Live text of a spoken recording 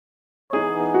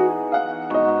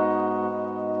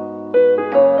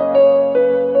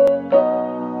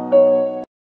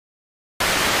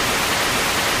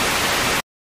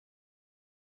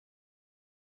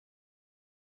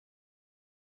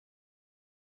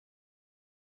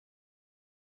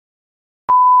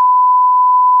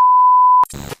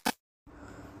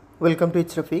Welcome to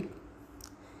It's Rafiq.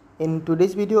 In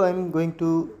today's video, I'm going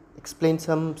to explain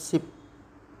some C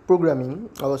programming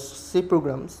or C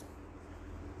programs.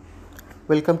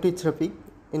 Welcome to It's Rafiq.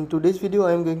 In today's video,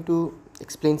 I'm going to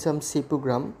explain some C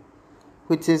program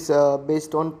which is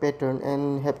based on pattern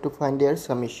and have to find their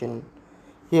summation.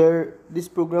 Here, these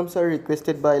programs are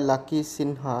requested by Lucky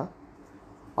Sinha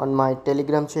on my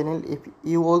Telegram channel. If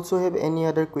you also have any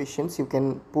other questions, you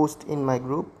can post in my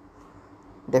group.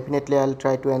 Definitely I'll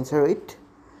try to answer it.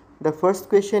 The first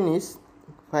question is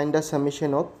find the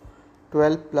summation of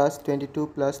 12 plus 22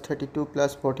 plus 32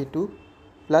 plus 42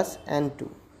 plus n2.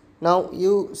 Now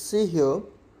you see here,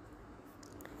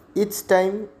 each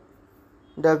time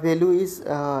the value is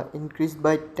increased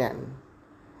by 10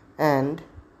 and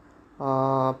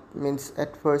means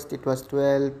at first it was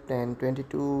 12, then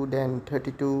 22, then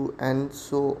 32 and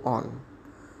so on.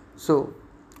 So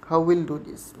how we'll do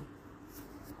this?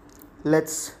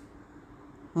 Let's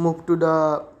move to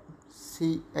the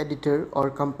C editor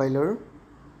or compiler.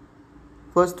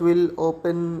 First we'll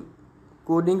open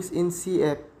codings in C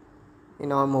app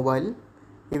in our mobile.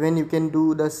 Even you can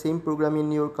do the same program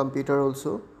in your computer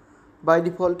also. By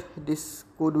default this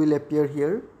code will appear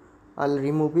here. I'll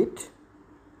remove it.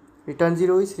 Return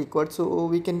 0 is required, so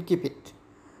we can keep it.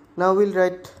 Now we'll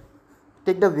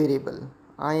take the variable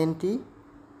int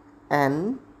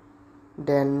n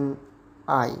then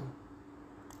I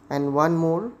and one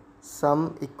more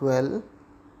sum equal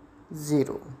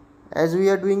 0. As we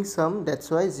are doing sum,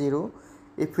 that's why 0.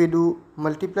 If we do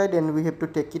multiply, then we have to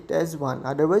take it as 1,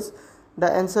 otherwise the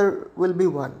answer will be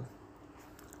 1.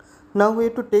 Now we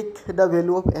have to take the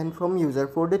value of n from user.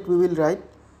 For that we will write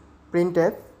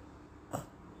printf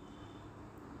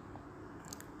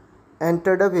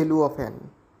enter the value of n.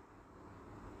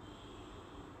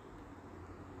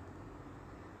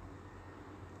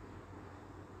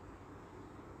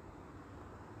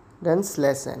 Then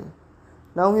slash n.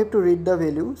 Now we have to read the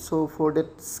value, so for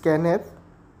that scanf,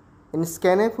 in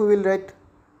scanf we will write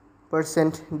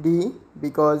 %d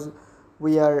because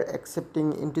we are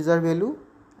accepting integer value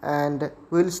and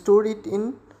we will store it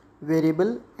in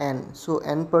variable n, so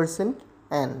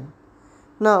n%n.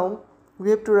 Now we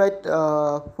have to write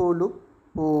for loop.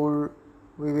 For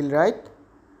we will write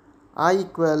I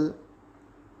equal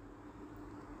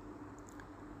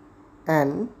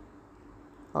n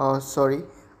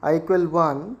I equal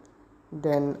 1,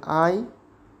 then I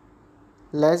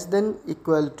less than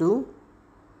equal to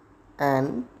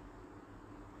n,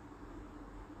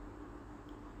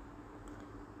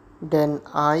 then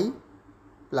I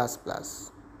plus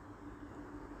plus.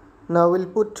 Now we'll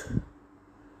put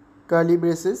curly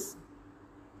braces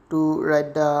to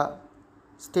write the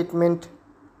statement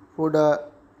for the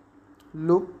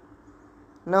loop.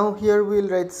 Now here we will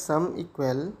write sum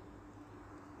equal.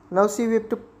 Now see, we have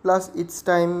to plus each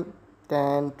time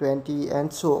 10, 20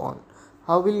 and so on.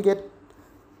 How we'll get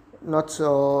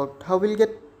now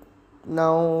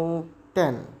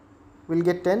 10? We'll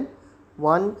get 10.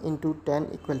 1 into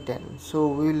 10 equal 10. So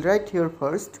we will write here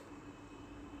first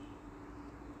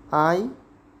I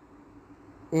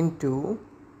into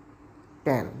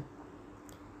 10.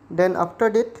 Then after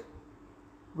that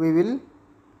we will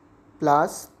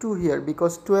plus 2 here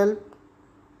because 12,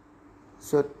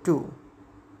 so 2.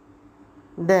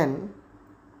 Then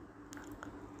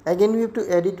again we have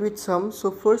to add it with sum,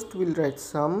 so first we'll write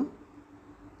sum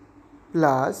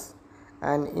plus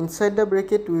and inside the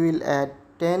bracket we will add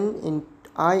 10 in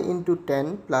I into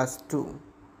 10 plus 2,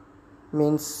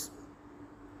 means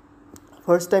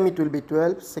first time it will be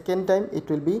 12, second time it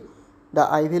will be the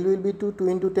I value will be 2, 2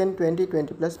 into 10 20,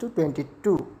 20 plus 2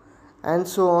 22 and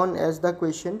so on as the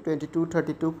question 22,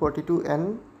 32, 42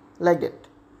 and like that.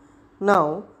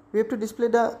 Now we have to display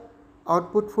the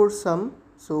output for sum,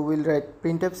 so we'll write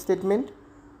printf statement.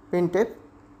 Printf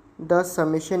the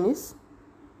summation is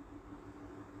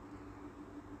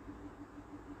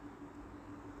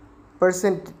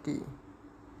 %d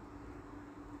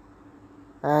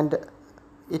and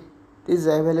it is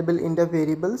available in the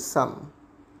variable sum.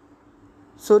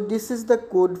 So this is the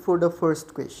code for the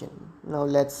first question. Now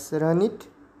let's run it.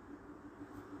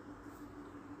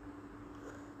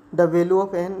 The value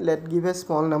of n, let's give a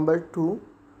small number 2.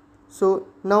 So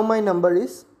now my number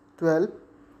is 12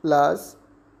 plus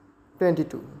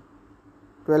 22.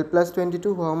 12 plus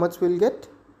 22, how much we'll get?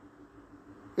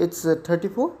 It's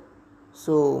 34.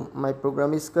 So my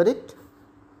program is correct.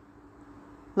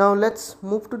 Now let's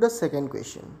move to the second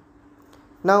question.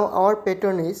 Now our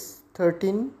pattern is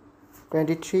 13,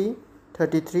 23,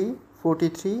 33,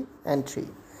 43 and 3.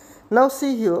 Now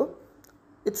see here,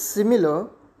 it's similar,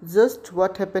 just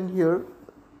what happened here,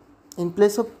 in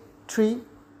place of 3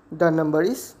 the number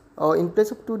is in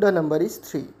place of 2 the number is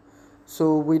 3.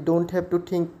 So we don't have to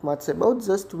think much about,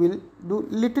 just we'll do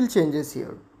little changes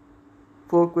here.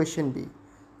 For question B,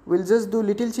 we'll just do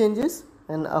little changes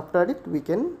and after it we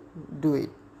can do it.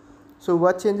 So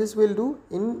what changes we'll do?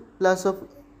 In place of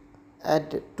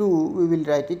add 2 we will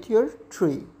write it here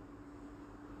 3.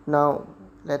 Now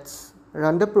let's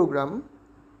run the program.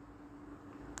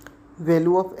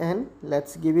 Value of n,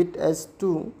 let's give it as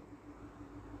 2.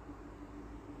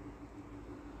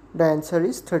 The answer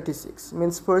is 36.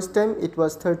 Means first time it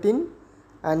was 13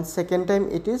 and second time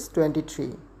it is 23.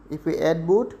 If we add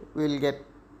both we will get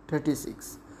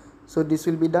 36. So this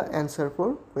will be the answer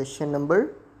for question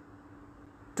number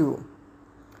 2.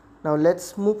 Now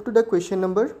let's move to the question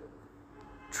number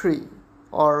 3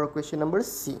 or question number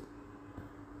C.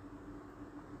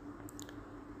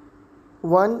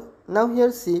 1. Now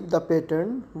here see the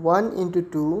pattern: 1 into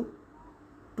 2,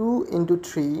 2 into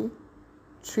 3,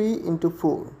 3 into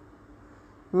 4.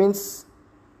 Means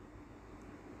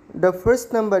the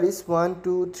first number is 1,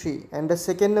 2, 3 and the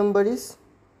second number is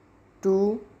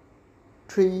 2,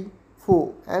 3,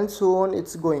 4 and so on,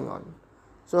 it's going on.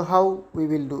 So how we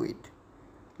will do it?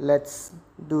 Let's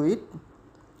do it.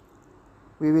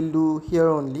 We will do here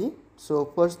only. So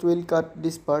first we'll cut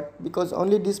this part because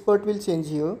only this part will change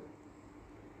here.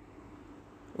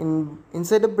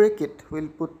 Inside the bracket we'll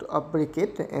put a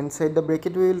bracket. Inside the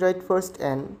bracket we will write first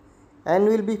n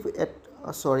will be at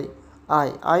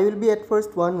I will be at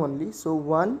first 1 only. So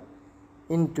 1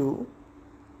 into,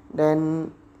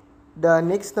 then the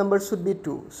next number should be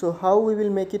 2. So how we will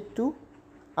make it 2?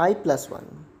 I plus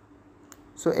 1.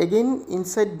 So again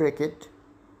inside bracket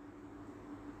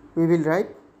we will write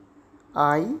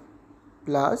I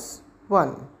plus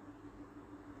 1,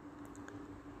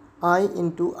 I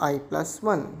into I plus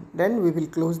 1, then we will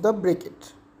close the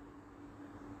bracket.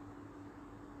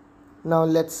 Now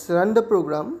let's run the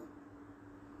program.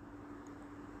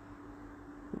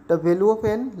 The value of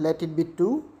n, let it be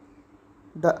 2,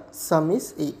 the sum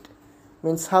is 8.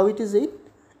 Means how it is 8?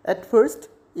 At first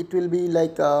it will be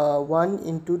like 1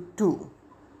 into 2.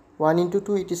 1 into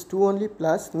 2 it is 2 only,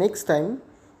 plus next time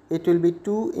it will be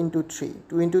 2 into 3.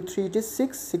 2 into 3 it is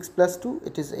 6, 6 plus 2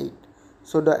 it is 8.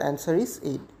 So the answer is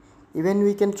 8. Even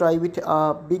we can try with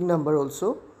a big number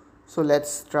also. So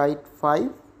let's try it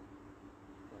 5.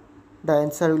 The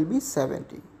answer will be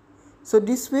 70. So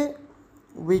this way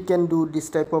we can do this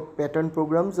type of pattern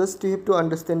program. Just you have to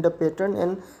understand the pattern,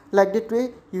 and like that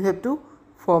way you have to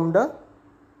form the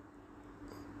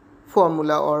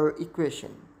formula or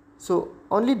equation. So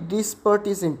only this part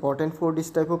is important for this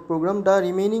type of program. The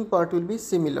remaining part will be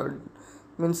similar.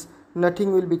 Means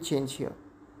nothing will be changed here.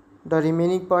 The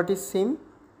remaining part is same.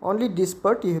 Only this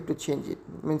part you have to change it.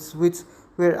 Means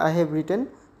where I have written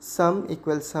sum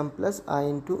equals sum plus I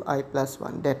into I plus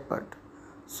 1, that part.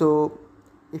 So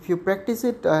if you practice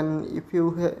it and if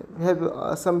you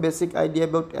have some basic idea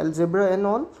about algebra and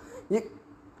all,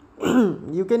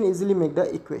 you can easily make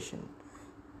the equation.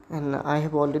 And I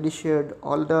have already shared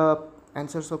all the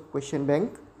answers of question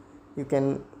bank. You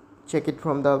can check it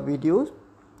from the videos,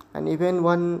 and even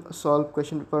one solved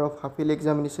question paper of half-yearly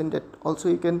examination, that also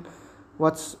you can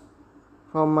watch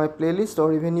from my playlist,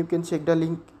 or even you can check the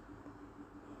link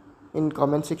in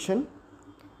comment section.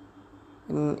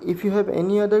 And if you have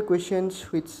any other questions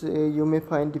which you may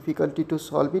find difficulty to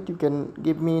solve it, you can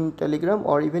give me in Telegram,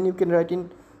 or even you can write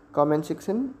in comment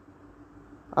section.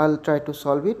 I'll try to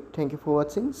solve it. Thank you for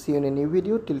watching. See you in a new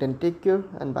video. Till then, take care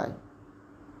and bye.